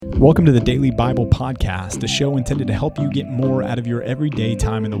Welcome to the Daily Bible Podcast, a show intended to help you get more out of your everyday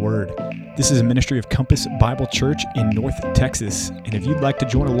time in the Word. This is a ministry of Compass Bible Church in North Texas, and if you'd like to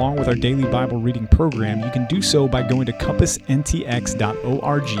join along with our daily Bible reading program, you can do so by going to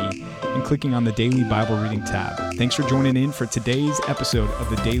compassntx.org and clicking on the Daily Bible Reading tab. Thanks for joining in for today's episode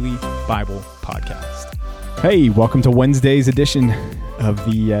of the Daily Bible Podcast. Hey, welcome to Wednesday's edition of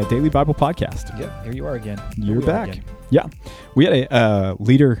the Daily Bible Podcast. Yep, here you are again. You're back. Yeah. We had a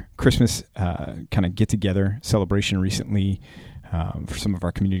leader Christmas kind of get-together celebration recently for some of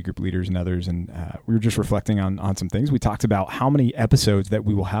our community group leaders and others, and we were just reflecting on some things. We talked about how many episodes that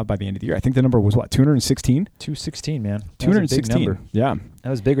we will have by the end of the year. I think the number was, 216? 216, man. 216. That was a big number. Yeah. That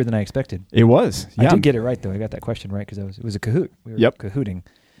was bigger than I expected. It was. Yeah. I did get it right, though. I got that question right because it was a cahoot. We were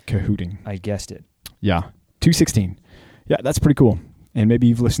cahooting. I guessed it. Yeah. 216. Yeah, that's pretty cool. And maybe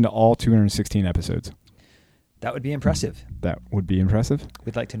you've listened to all 216 episodes. That would be impressive. That would be impressive.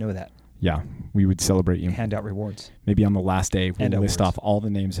 We'd like to know that. Yeah, we would celebrate you. Hand out rewards. Maybe on the last day, we'll list off all the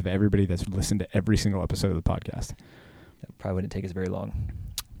names of everybody that's listened to every single episode of the podcast. That probably wouldn't take us very long.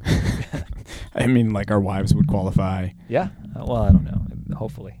 I mean, like our wives would qualify. Yeah? Well, I don't know.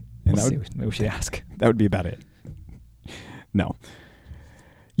 Hopefully. Maybe we should ask. That would be about it. No.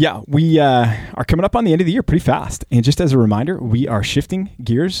 Yeah, we are coming up on the end of the year pretty fast. And just as a reminder, we are shifting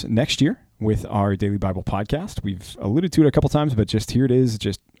gears next year with our Daily Bible Podcast. We've alluded to it a couple times, but just here it is,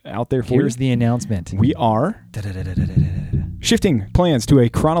 just out there for you. Here's the announcement. We are shifting plans to a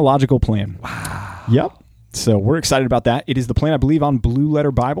chronological plan. Wow. Yep. So we're excited about that. It is the plan, I believe, on Blue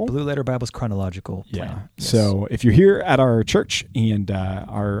Letter Bible. Blue Letter Bible's chronological plan. Yeah. Yes. So if you're here at our church and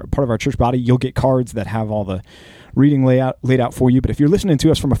are part of our church body, you'll get cards that have all the reading laid out for you. But if you're listening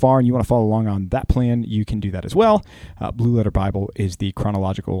to us from afar and you want to follow along on that plan, you can do that as well. Blue Letter Bible is the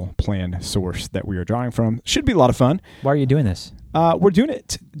chronological plan source that we are drawing from. Should be a lot of fun. Why are you doing this? We're doing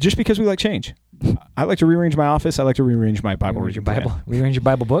it just because we like change. I like to rearrange my office. I like to rearrange my Bible reading plan. Rearrange your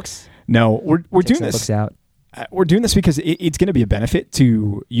Bible books? No, we're doing this. Books out. We're doing this because it's going to be a benefit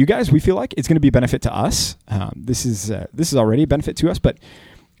to you guys. We feel like it's going to be a benefit to us. This is already a benefit to us, but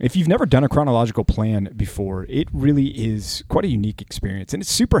if you've never done a chronological plan before, it really is quite a unique experience. And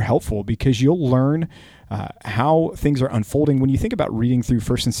it's super helpful because you'll learn how things are unfolding when you think about reading through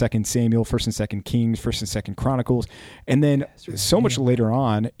 1st and 2nd Samuel, 1st and 2nd Kings, 1st and 2nd Chronicles. And then so much later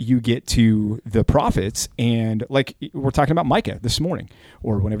on, you get to the prophets. And like we're talking about Micah this morning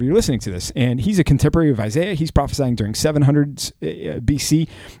or whenever you're listening to this. And he's a contemporary of Isaiah. He's prophesying during 700s BC.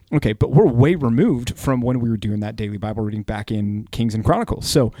 Okay, but we're way removed from when we were doing that daily Bible reading back in Kings and Chronicles.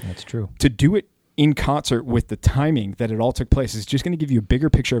 So that's true. To do it in concert with the timing that it all took place is just going to give you a bigger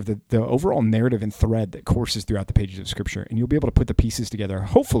picture of the overall narrative and thread that courses throughout the pages of Scripture, and you'll be able to put the pieces together,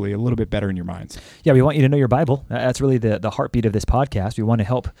 hopefully, a little bit better in your minds. Yeah, we want you to know your Bible. That's really the heartbeat of this podcast. We want to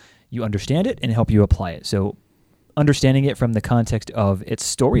help you understand it and help you apply it. So understanding it from the context of its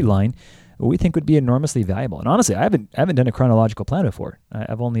storyline, we think would be enormously valuable. And honestly, I haven't done a chronological plan before.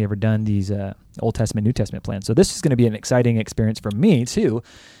 I've only ever done these Old Testament, New Testament plans. So this is going to be an exciting experience for me, too,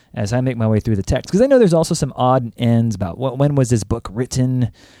 as I make my way through the text. Because I know there's also some odd ends about when was this book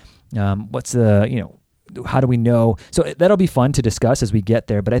written? What's the, how do we know? So that'll be fun to discuss as we get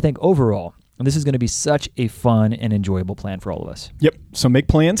there. But I think overall, this is going to be such a fun and enjoyable plan for all of us. Yep. So make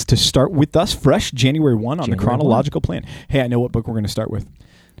plans to start with us fresh January 1 on the chronological plan. Hey, I know what book we're going to start with.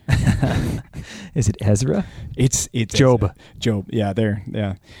 Is it Ezra? It's Job. Ezra. Job. Yeah, there.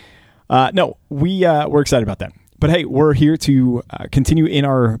 Yeah. No, we're excited about that. But hey, we're here to continue in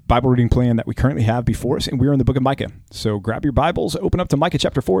our Bible reading plan that we currently have before us, and we're in the book of Micah. So grab your Bibles, open up to Micah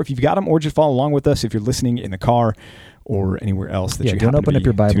chapter 4 if you've got them, or just follow along with us if you're listening in the car or anywhere else that you don't open up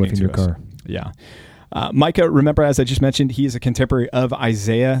your Bible if in your car. Yeah. Micah, remember, as I just mentioned, he is a contemporary of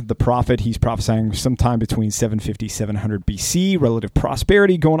Isaiah, the prophet. He's prophesying sometime between 750, 700 BC, relative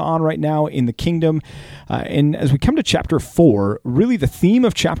prosperity going on right now in the kingdom. And as we come to chapter 4, really the theme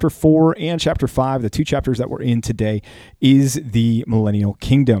of chapter 4 and chapter 5, the two chapters that we're in today, is the millennial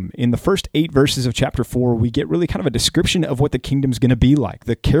kingdom. In the first 8 verses of chapter 4, we get really kind of a description of what the kingdom's going to be like,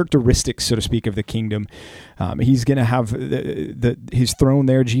 the characteristics, so to speak, of the kingdom. He's going to have his throne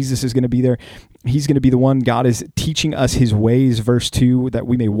there. Jesus is going to be there. He's going to be the one. God is teaching us his ways, verse 2, that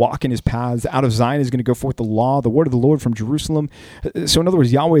we may walk in his paths. Out of Zion is going to go forth the law, the word of the Lord from Jerusalem. So in other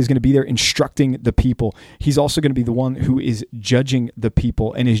words, Yahweh is going to be there instructing the people. He's also going to be the one who is judging the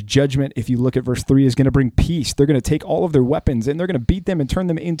people. And his judgment, if you look at verse 3, is going to bring peace. They're going to take all of their weapons and they're going to beat them and turn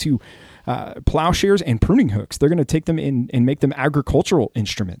them into plowshares and pruning hooks. They're going to take them in and make them agricultural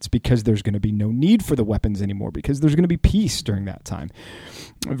instruments because there's going to be no need for the weapons anymore because there's going to be peace during that time.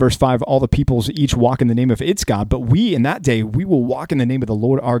 Verse 5, all the peoples each walk in the name of its God, but we in that day, we will walk in the name of the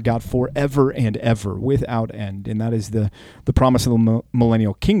Lord our God forever and ever without end. And that is the promise of the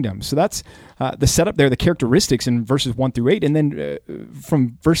millennial kingdom. So that's the setup there, the characteristics in verses 1 through 8. And then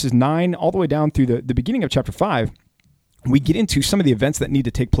from verses 9 all the way down through the beginning of chapter 5, we get into some of the events that need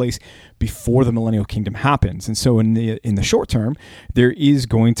to take place before the millennial kingdom happens. And so in the short term, there is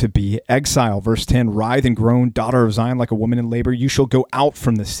going to be exile. Verse 10, writhe and groan, daughter of Zion, like a woman in labor. You shall go out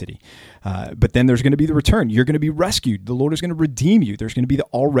from this city. But then there's going to be the return. You're going to be rescued. The Lord is going to redeem you. There's going to be the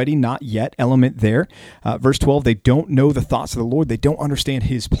already not yet element there. Verse 12, they don't know the thoughts of the Lord. They don't understand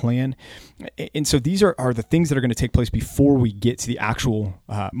his plan. And so these are the things that are going to take place before we get to the actual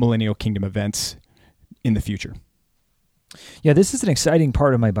millennial kingdom events in the future. Yeah, this is an exciting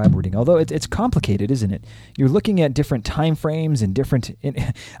part of my Bible reading, although it's complicated, isn't it? You're looking at different time frames and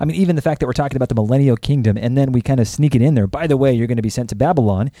even the fact that we're talking about the millennial kingdom, and then we kind of sneak it in there. By the way, you're going to be sent to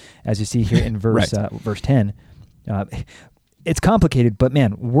Babylon, as you see here in verse 10. It's complicated, but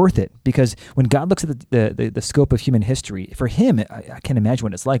man, worth it, because when God looks at the scope of human history, for him, I can't imagine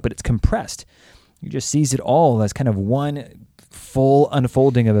what it's like, but it's compressed. He just sees it all as kind of one full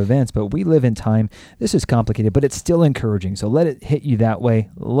unfolding of events, but we live in time. This is complicated, but it's still encouraging. So let it hit you that way.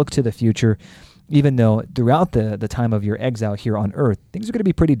 Look to the future, even though throughout the time of your exile here on earth, things are going to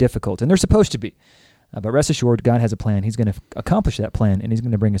be pretty difficult, and they're supposed to be. But rest assured, God has a plan. He's going to accomplish that plan, and he's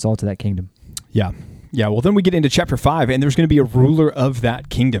going to bring us all to that kingdom. Yeah. Yeah, well, then we get into chapter 5, and there's going to be a ruler of that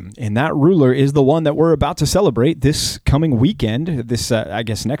kingdom. And that ruler is the one that we're about to celebrate this coming weekend,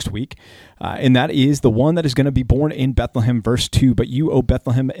 next week. And that is the one that is going to be born in Bethlehem, verse 2. But you, O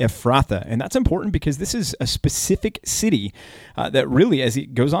Bethlehem Ephrathah. And that's important because this is a specific city that really, as he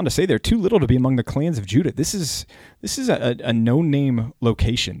goes on to say, they're too little to be among the clans of Judah. This is a no-name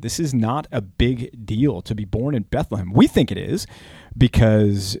location. This is not a big deal to be born in Bethlehem. We think it is,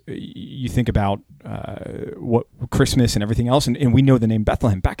 because you think about what Christmas and everything else, and we know the name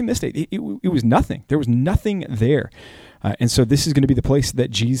Bethlehem. Back in this day, it was nothing. There was nothing there. And so this is going to be the place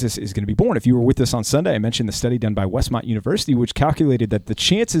that Jesus is going to be born. If you were with us on Sunday, I mentioned the study done by Westmont University, which calculated that the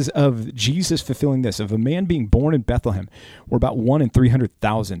chances of Jesus fulfilling this, of a man being born in Bethlehem, were about 1 in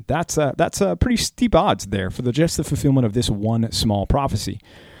 300,000. That's pretty steep odds there for just the fulfillment of this one small prophecy.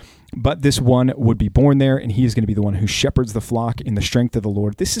 But this one would be born there, and he is going to be the one who shepherds the flock in the strength of the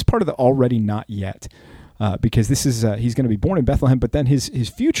Lord. This is part of the already not yet, because this is he's going to be born in Bethlehem, but then his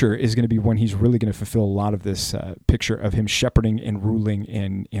future is going to be when he's really going to fulfill a lot of this picture of him shepherding and ruling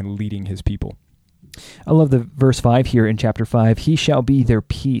and leading his people. I love the verse 5 here in chapter 5. He shall be their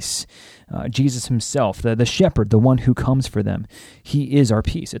peace. Jesus himself, the shepherd, the one who comes for them. He is our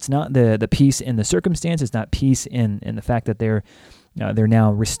peace. It's not the peace in the circumstance. It's not peace in the fact that they're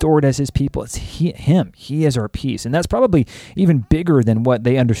now restored as his people. It's him. He is our peace. And that's probably even bigger than what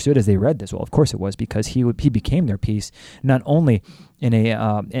they understood as they read this. Well, of course it was, because he became their peace, not only in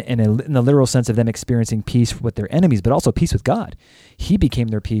the literal sense of them experiencing peace with their enemies, but also peace with God. He became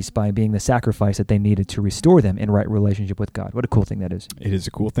their peace by being the sacrifice that they needed to restore them in right relationship with God. What a cool thing that is. It is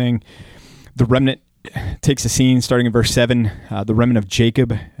a cool thing. The remnant takes a scene starting in verse 7. The remnant of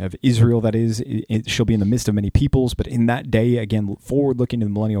Jacob, of Israel, that is, it shall be in the midst of many peoples, but in that day, again, forward looking to the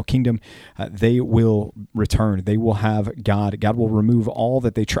millennial kingdom, they will return. They will have God. God will remove all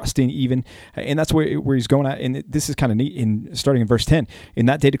that they trust in, even, and that's where he's going at. And this is kind of neat. Starting in verse 10, in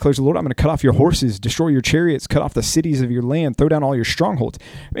that day declares the Lord, I'm going to cut off your horses, destroy your chariots, cut off the cities of your land, throw down all your strongholds.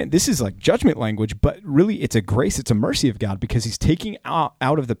 Man, this is like judgment language, but really it's a grace, it's a mercy of God, because he's taking out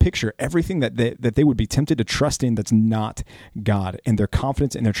of the picture everything that they would be tempted to trust in that's not God, and their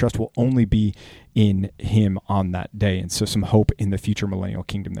confidence and their trust will only be in him on that day. And so some hope in the future millennial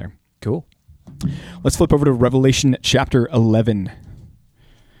kingdom there. Cool. Let's flip over to Revelation chapter 11.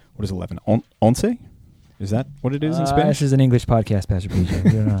 What is 11? Once? Is that what it is in Spanish? This is an English podcast, Pastor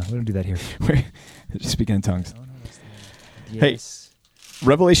PJ. We don't do that here. We're just speaking in tongues. Yes. Hey,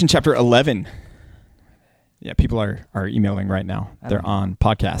 Revelation chapter 11. Yeah, people are emailing right now. They're on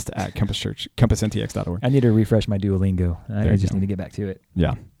podcast at compassntx.org. I need to refresh my Duolingo. I just need to get back to it.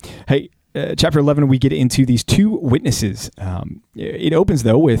 Yeah. Hey, chapter 11, we get into these two witnesses. It opens,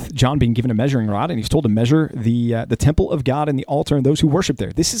 though, with John being given a measuring rod, and he's told to measure the temple of God and the altar and those who worship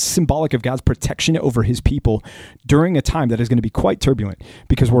there. This is symbolic of God's protection over his people during a time that is going to be quite turbulent,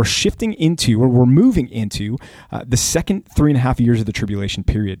 because we're moving into the second 3.5 years of the tribulation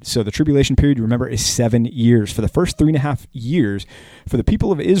period. So the tribulation period, remember, is 7 years. For the first 3.5 years, for the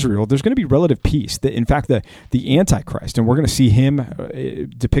people of Israel, there's going to be relative peace. In fact, the Antichrist, and we're going to see him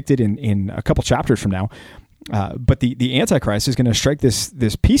depicted in a couple chapters from now, But the Antichrist is going to strike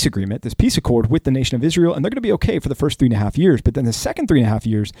this peace agreement, this peace accord with the nation of Israel, and they're going to be okay for the first 3.5 years. But then the second 3.5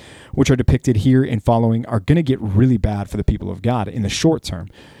 years, which are depicted here and following, are going to get really bad for the people of God in the short term.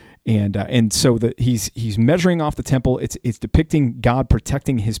 And so he's measuring off the temple. It's depicting God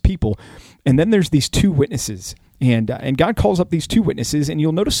protecting his people. And then there's these two witnesses. And God calls up these two witnesses, and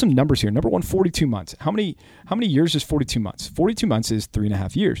you'll notice some numbers here. Number one, 42 months. How many years is 42 months? 42 months is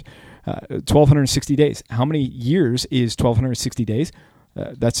 3.5 years. 1,260 days. How many years is 1,260 days?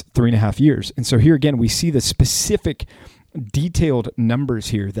 That's 3.5 years. And so here again, we see the specific detailed numbers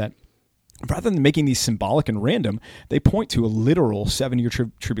here that rather than making these symbolic and random, they point to a literal 7-year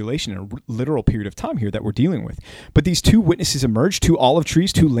tribulation and a literal period of time here that we're dealing with. But these two witnesses emerge, two olive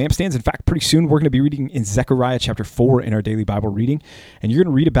trees, two lampstands. In fact, pretty soon we're going to be reading in Zechariah chapter 4 in our daily Bible reading, and you're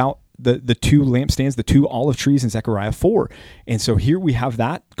going to read about the two lampstands, the two olive trees in Zechariah 4. And so here we have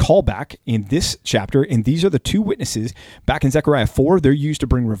that callback in this chapter, and these are the two witnesses. Back in Zechariah 4, they're used to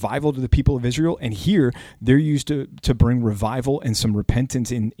bring revival to the people of Israel, and here they're used to bring revival and some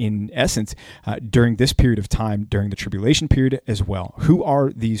repentance in essence during this period of time, during the tribulation period as well. Who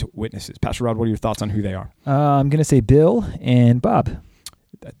are these witnesses? Pastor Rod, what are your thoughts on who they are? I'm going to say Bill and Bob.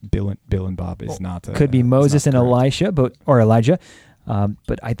 Bill and Bob is not... could be Moses and Elijah, or Elijah.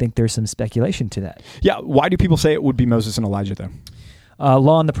 But I think there's some speculation to that. Yeah. Why do people say it would be Moses and Elijah, though?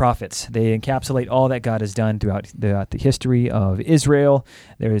 Law and the prophets. They encapsulate all that God has done throughout the history of Israel.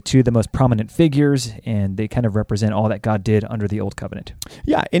 They're two of the most prominent figures, and they kind of represent all that God did under the Old Covenant.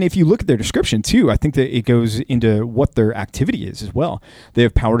 Yeah, and if you look at their description, too, I think that it goes into what their activity is as well. They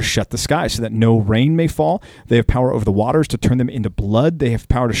have power to shut the sky so that no rain may fall. They have power over the waters to turn them into blood. They have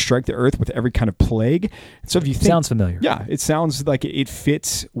power to strike the earth with every kind of plague. So if you think... Sounds familiar. Yeah, it sounds like it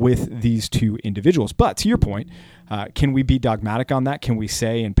fits with these two individuals. But to your point... can we be dogmatic on that? Can we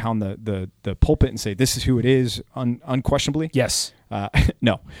say and pound the pulpit and say this is who it is unquestionably? Yes.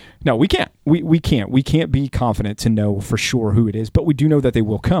 No, we can't. We can't. We can't be confident to know for sure who it is, but we do know that they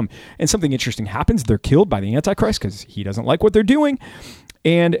will come. And something interesting happens. They're killed by the Antichrist because he doesn't like what they're doing.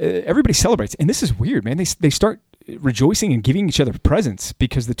 And everybody celebrates. And this is weird, man. They start rejoicing and giving each other presents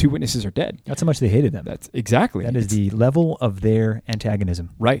because the two witnesses are dead. That's how much they hated them. That's exactly. That is the level of their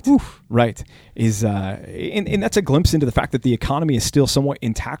antagonism. Right. Oof. Right. And that's a glimpse into the fact that the economy is still somewhat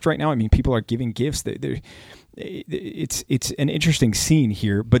intact right now. I mean, people are giving gifts. It's an interesting scene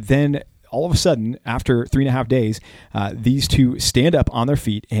here, but then all of a sudden, after 3.5 days, these two stand up on their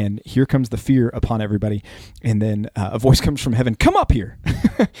feet, and here comes the fear upon everybody. And then a voice comes from heaven, "Come up here!"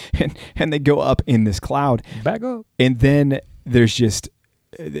 and they go up in this cloud. Back up. And then there's just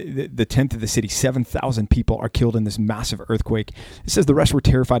the tenth of the city. 7,000 people are killed in this massive earthquake. It says the rest were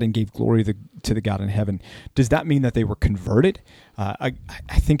terrified and gave glory to the God in heaven. Does that mean that they were converted? I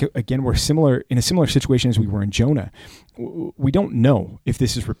think, again, we're in a similar situation as we were in Jonah. We don't know if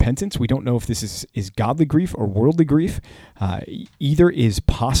this is repentance. We don't know if this is godly grief or worldly grief. Either is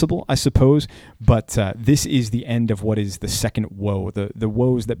possible, I suppose, but this is the end of what is the second woe, the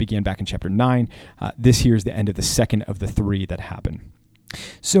woes that began back in chapter 9. This here is the end of the second of the three that happen.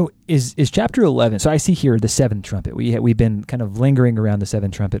 So is chapter 11, so I see here the seventh trumpet. We've been kind of lingering around the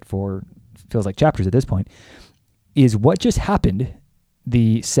seventh trumpet for, feels like chapters at this point. Is what just happened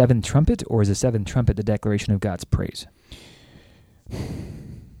the seventh trumpet, or is the seventh trumpet the declaration of God's praise?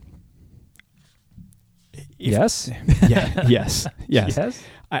 Yes? Yeah. Yes. Yes?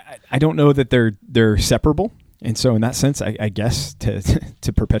 I don't know that they're separable. And so in that sense, I guess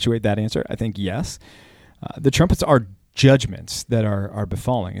to perpetuate that answer, I think yes. The trumpets are judgments that are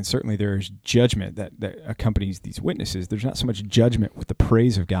befalling, and certainly there's judgment that accompanies these witnesses. There's not so much judgment with the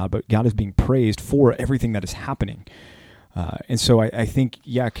praise of God, but God is being praised for everything that is happening. And so I think,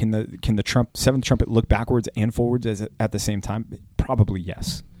 yeah, can the seventh trumpet look backwards and forwards at the same time? Probably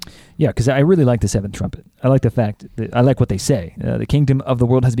yes. Yeah, because I really like the seventh trumpet. I like the fact that I like what they say. The kingdom of the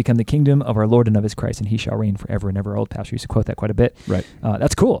world has become the kingdom of our Lord and of his Christ, and he shall reign forever and ever. Old pastor used to quote that quite a bit. Right.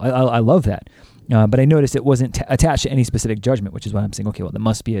 That's cool. I love that. But I noticed it wasn't attached to any specific judgment, which is why I'm saying, okay, well, that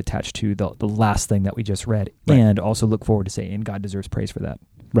must be attached to the last thing that we just read, right. And also look forward to saying God deserves praise for that.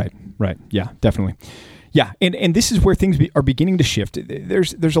 Right. Yeah, definitely. Yeah, and this is where things are beginning to shift.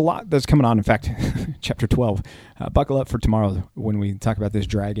 There's a lot that's coming on. In fact, chapter 12, buckle up for tomorrow when we talk about this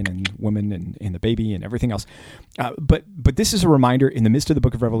dragon and woman and the baby and everything else. But this is a reminder in the midst of the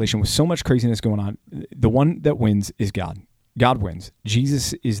book of Revelation with so much craziness going on, the one that wins is God. God wins.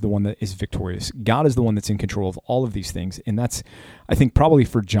 Jesus is the one that is victorious. God is the one that's in control of all of these things. And that's, I think, probably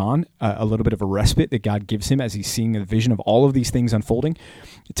for John, a little bit of a respite that God gives him as he's seeing the vision of all of these things unfolding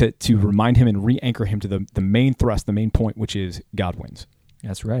to remind him and re-anchor him to the main thrust, the main point, which is God wins.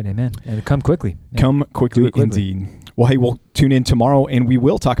 That's right. Amen. And come quickly. Come quickly, indeed. Well, hey, we'll tune in tomorrow, and we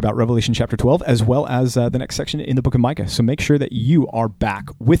will talk about Revelation chapter 12, as well as the next section in the book of Micah. So make sure that you are back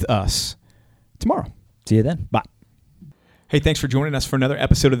with us tomorrow. See you then. Bye. Hey, thanks for joining us for another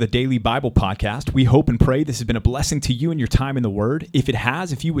episode of the Daily Bible Podcast. We hope and pray this has been a blessing to you and your time in the Word. If it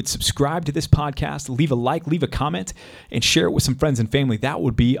has, if you would subscribe to this podcast, leave a like, leave a comment, and share it with some friends and family, that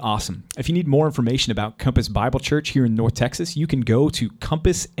would be awesome. If you need more information about Compass Bible Church here in North Texas, you can go to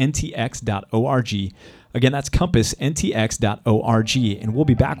compassntx.org. Again, that's compassntx.org, and we'll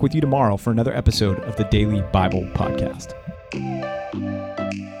be back with you tomorrow for another episode of the Daily Bible Podcast.